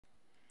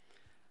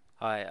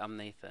Hi, I'm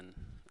Nathan,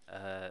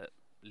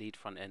 lead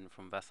front end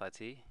from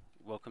VASSIT.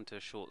 Welcome to a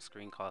short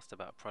screencast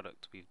about a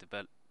product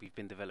we've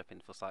been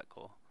developing for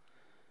Sitecore.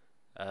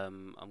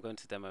 I'm going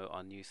to demo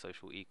our new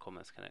social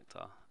e-commerce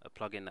connector, a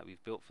plugin that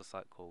we've built for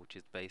Sitecore, which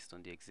is based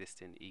on the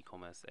existing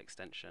e-commerce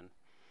extension.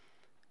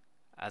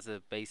 As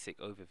a basic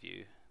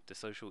overview, the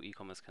social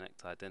e-commerce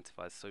connector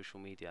identifies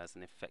social media as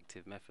an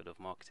effective method of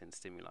marketing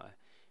stimuli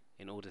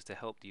in order to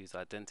help the user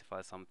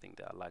identify something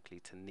they are likely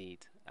to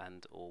need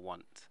and or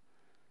want.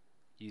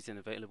 Using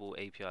available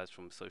APIs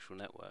from social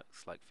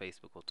networks like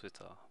Facebook or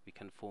Twitter, we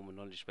can form a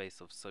knowledge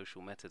base of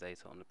social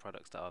metadata on the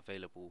products that are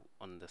available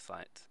on the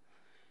site.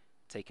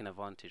 Taking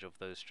advantage of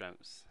those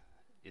strengths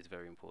is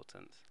very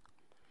important.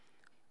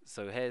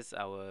 So here's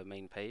our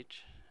main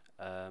page.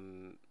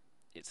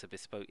 It's a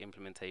bespoke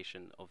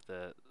implementation of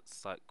the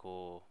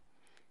Sitecore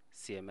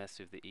CMS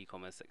with the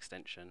e-commerce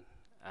extension,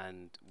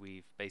 and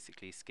we've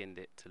basically skinned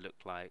it to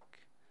look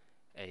like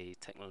a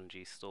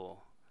technology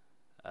store.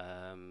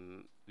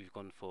 We've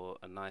gone for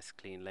a nice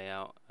clean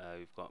layout.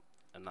 We've got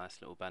a nice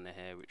little banner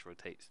here which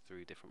rotates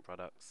through different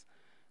products,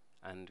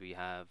 and we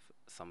have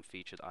some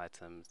featured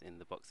items in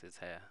the boxes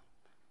here.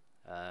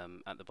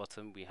 At the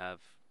bottom we have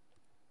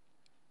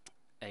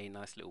a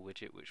nice little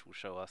widget which will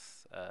show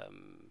us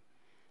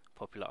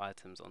popular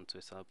items on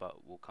Twitter,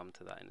 but we'll come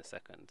to that in a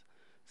second.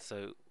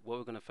 So what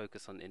we're going to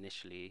focus on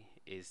initially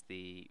is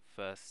the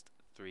first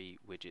three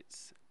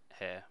widgets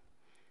here.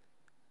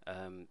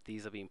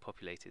 These are being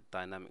populated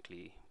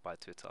dynamically by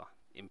Twitter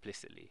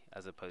implicitly,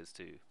 as opposed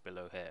to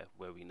below here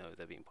where we know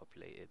they're being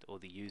populated, or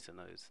the user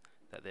knows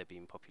that they're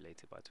being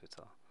populated by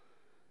Twitter.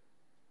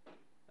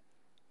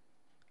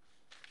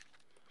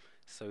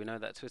 So we know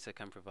that Twitter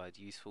can provide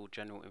useful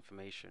general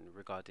information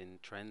regarding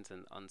trends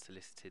and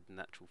unsolicited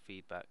natural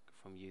feedback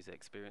from user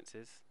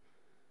experiences.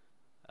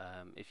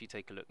 If you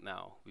take a look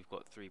now, we've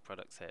got three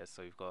products here.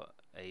 So we've got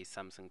a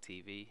Samsung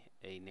TV,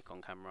 a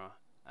Nikon camera,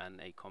 and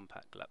a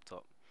compact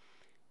laptop.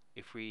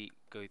 If we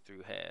go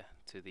through here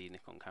to the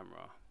Nikon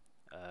camera,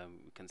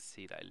 we can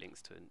see that it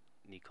links to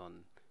a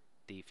Nikon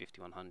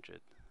D5100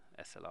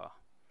 SLR.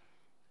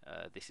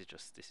 This is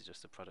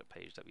just a product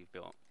page that we've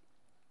built.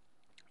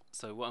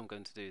 So what I'm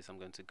going to do is I'm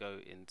going to go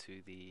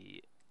into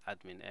the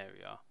admin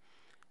area,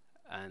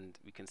 and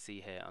we can see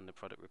here under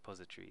product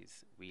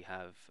repositories we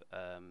have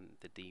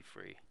the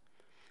D3.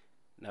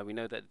 Now we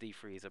know that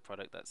D3 is a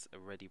product that's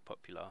already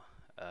popular.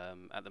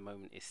 At the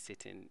moment it's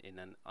sitting in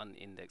an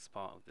unindexed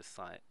part of the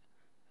site,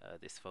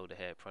 this folder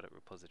here, product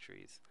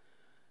repositories.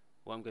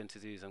 What I'm going to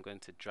do is I'm going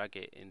to drag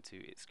it into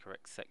its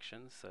correct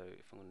section. So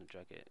if I'm going to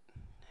drag it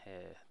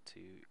here to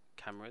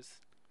cameras,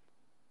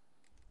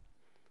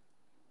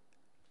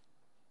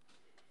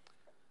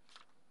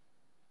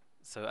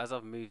 so as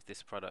I've moved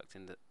this product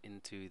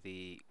into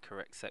the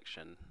correct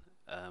section,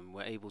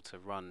 we're able to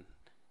run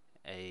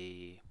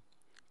a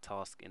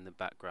task in the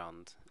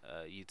background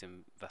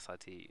using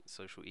VASSIT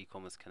Social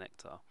E-commerce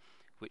Connector,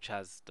 which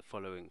has the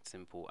following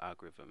simple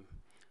algorithm.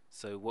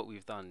 So what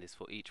we've done is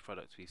for each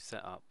product we've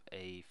set up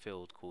a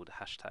field called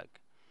hashtag,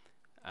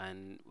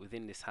 and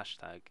within this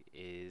hashtag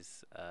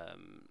is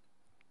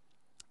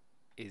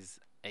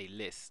a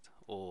list,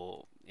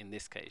 or in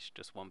this case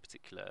just one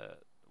particular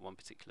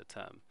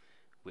term,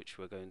 which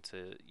we're going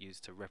to use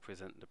to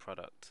represent the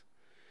product.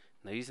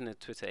 Now using the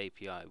Twitter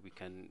API we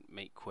can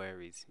make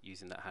queries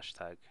using that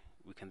hashtag.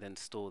 We can then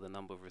store the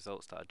number of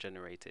results that are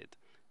generated,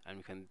 and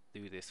we can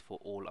do this for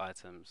all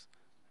items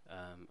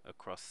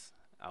across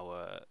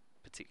our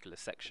particular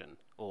section,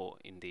 or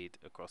indeed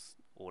across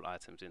all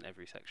items in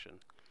every section.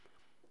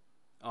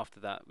 After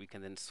that we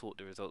can then sort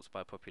the results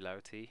by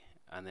popularity,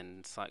 and then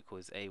Sitecore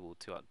is able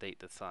to update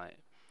the site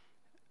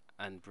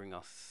and bring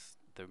us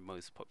the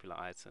most popular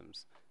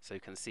items. So you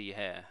can see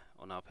here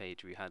on our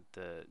page we had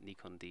the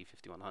Nikon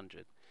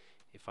D5100.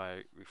 If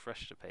I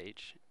refresh the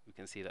page we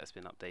can see that it's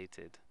been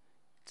updated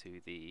to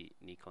the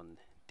Nikon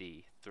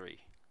D3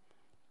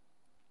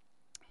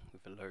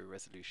 with a low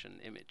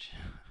resolution image.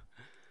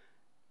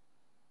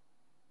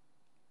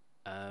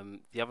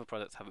 The other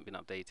products haven't been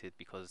updated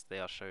because they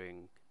are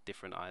showing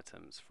different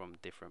items from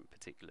different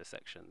particular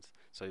sections.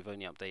 So we've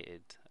only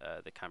updated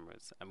the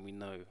cameras, and we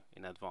know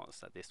in advance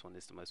that this one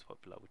is the most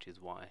popular, which is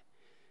why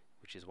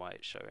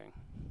it's showing.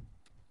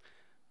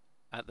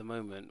 At the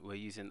moment we're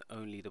using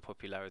only the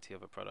popularity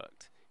of a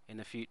product. In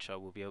the future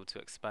we'll be able to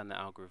expand the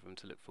algorithm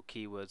to look for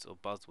keywords or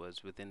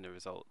buzzwords within the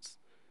results.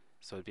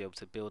 So we'll be able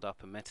to build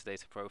up a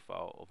metadata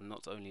profile of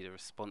not only the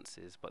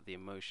responses but the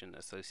emotion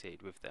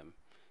associated with them,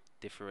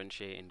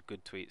 differentiating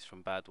good tweets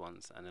from bad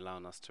ones and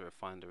allowing us to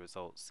refine the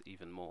results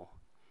even more.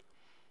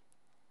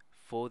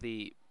 For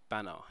the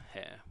banner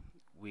here,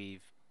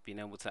 we've been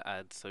able to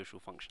add social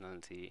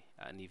functionality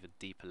at an even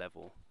deeper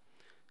level.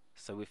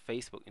 So with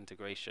Facebook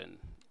integration,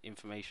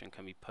 information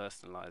can be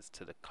personalized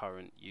to the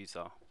current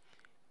user.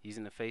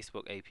 Using the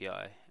Facebook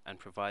API, and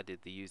provided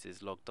the user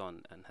is logged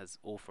on and has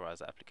authorized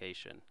the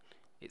application,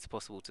 it's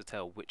possible to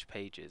tell which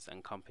pages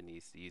and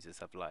companies the users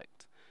have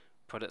liked.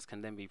 Products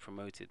can then be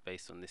promoted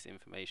based on this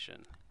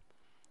information.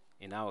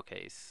 In our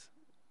case,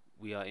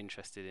 we are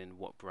interested in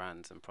what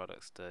brands and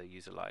products the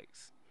user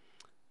likes.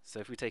 So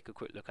if we take a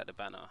quick look at the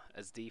banner,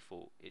 as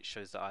default, it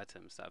shows the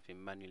items that have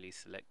been manually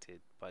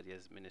selected by the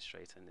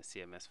administrator in the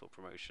CMS for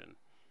promotion.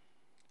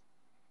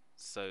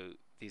 So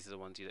these are the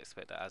ones you'd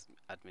expect the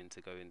admin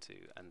to go into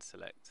and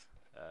select,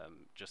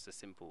 just a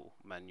simple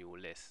manual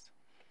list.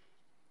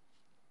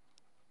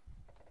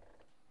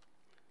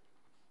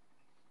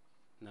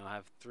 Now I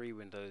have three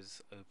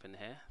windows open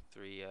here,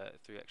 three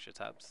extra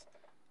tabs,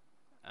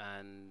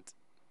 and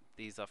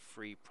these are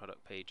three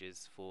product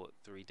pages for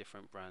three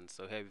different brands.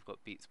 So here we've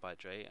got Beats by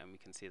Dre, and we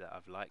can see that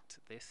I've liked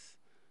this.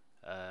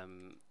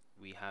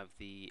 We have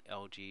the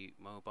LG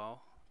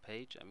mobile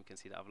page, and we can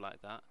see that I've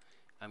liked that.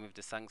 And with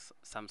the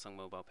Samsung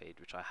mobile page,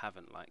 which I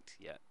haven't liked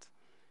yet.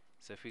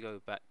 So if we go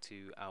back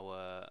to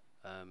our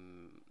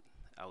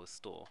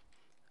store,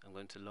 I'm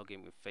going to log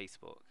in with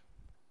Facebook,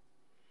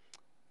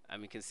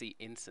 and we can see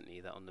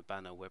instantly that on the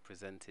banner we're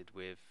presented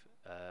with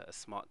a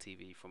smart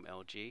TV from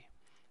LG,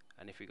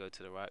 and if we go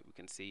to the right we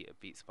can see a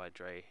Beats by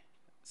Dre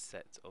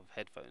set of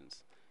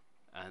headphones,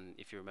 and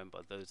if you remember,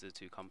 those are the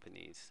two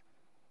companies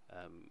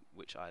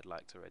which I'd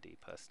liked already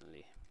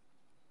personally.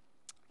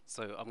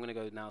 So I'm going to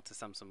go now to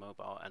Samsung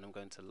Mobile, and I'm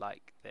going to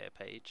like their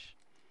page.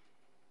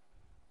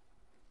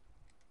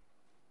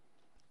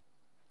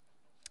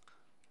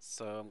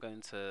 So I'm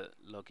going to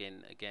log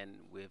in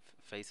again with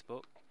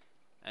Facebook,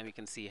 and we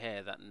can see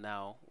here that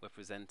now we're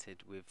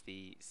presented with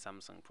the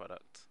Samsung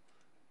product,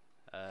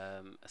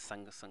 a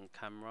Samsung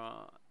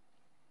camera,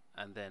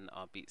 and then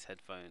our Beats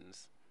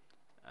headphones,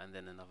 and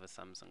then another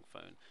Samsung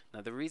phone.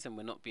 Now the reason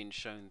we're not being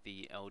shown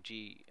the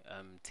LG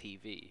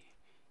TV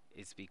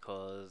is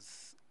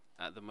because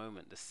at the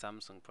moment the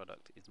Samsung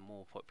product is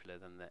more popular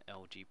than the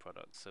LG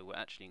product, so we're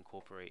actually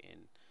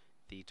incorporating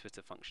the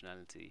Twitter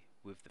functionality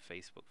with the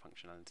Facebook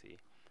functionality.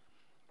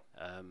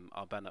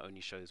 Our banner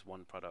only shows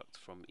one product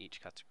from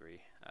each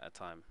category at a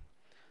time.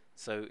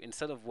 So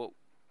instead of what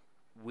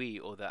we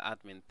or the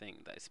admin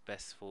think that it's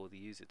best for the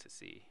user to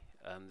see,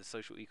 the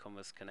social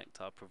e-commerce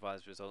connector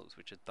provides results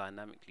which are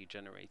dynamically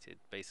generated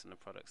based on the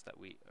products that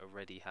we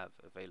already have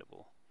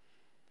available.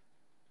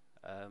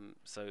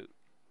 So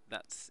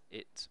that's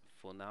it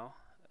for now.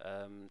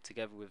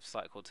 Together with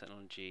Sitecore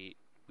technology,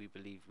 we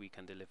believe we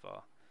can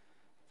deliver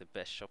the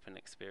best shopping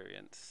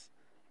experience,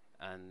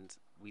 and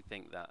we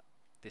think that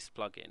this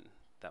plugin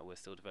that we're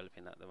still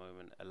developing at the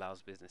moment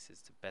allows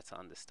businesses to better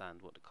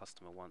understand what the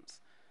customer wants,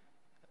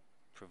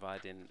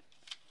 providing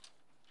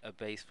a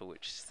base for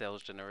which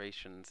sales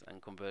generations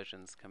and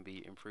conversions can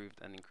be improved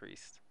and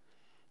increased.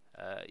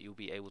 You'll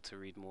be able to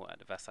read more at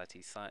the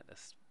VASSIT site.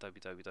 That's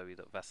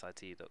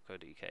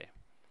www.vassit.co.uk.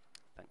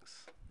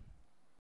 Thanks.